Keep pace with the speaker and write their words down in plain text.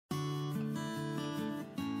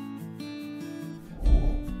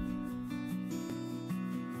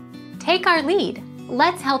Take our lead.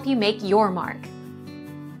 Let's help you make your mark.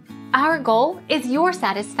 Our goal is your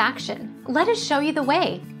satisfaction. Let us show you the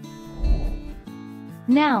way.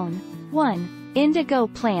 Noun. 1. Indigo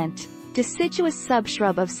plant. Deciduous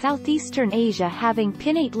subshrub of southeastern Asia having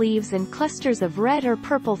pinnate leaves and clusters of red or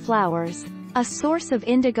purple flowers. A source of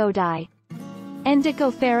indigo dye.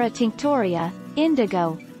 Indigofera tinctoria,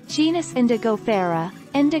 indigo. Genus Indigofera,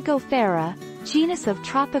 Indigofera, genus of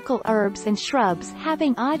tropical herbs and shrubs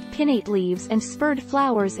having odd pinnate leaves and spurred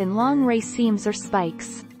flowers in long racemes or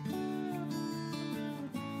spikes.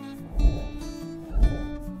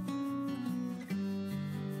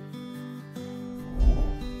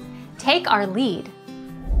 Take our lead.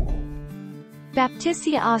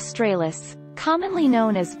 Baptisia australis, commonly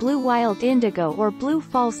known as blue wild indigo or blue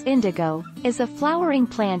false indigo, is a flowering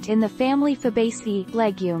plant in the family Fabaceae,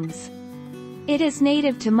 legumes. It is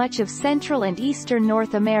native to much of Central and Eastern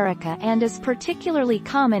North America and is particularly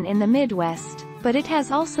common in the Midwest, but it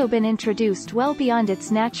has also been introduced well beyond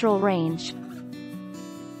its natural range.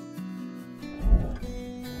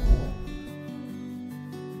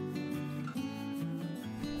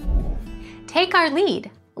 Take our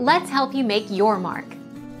lead. Let's help you make your mark.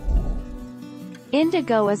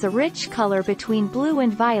 Indigo is a rich color between blue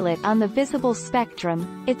and violet on the visible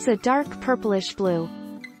spectrum. It's a dark purplish blue.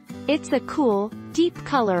 It's a cool, deep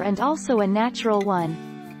color and also a natural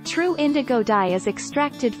one. True indigo dye is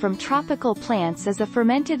extracted from tropical plants as a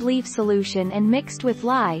fermented leaf solution and mixed with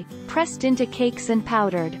lye, pressed into cakes and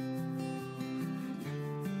powdered.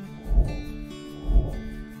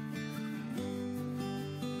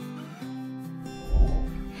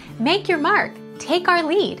 Make your mark. Take our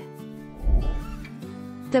lead.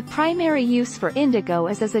 The primary use for indigo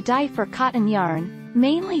is as a dye for cotton yarn,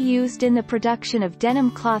 mainly used in the production of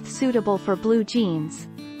denim cloth suitable for blue jeans.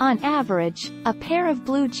 On average, a pair of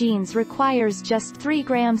blue jeans requires just 3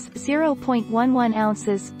 grams (0.11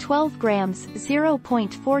 ounces, 12 grams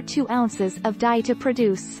 (0.42 ounces) of dye to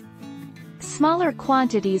produce. Smaller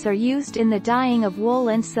quantities are used in the dyeing of wool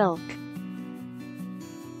and silk.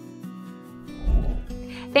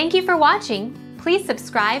 Thank you for watching. Please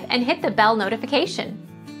subscribe and hit the bell notification.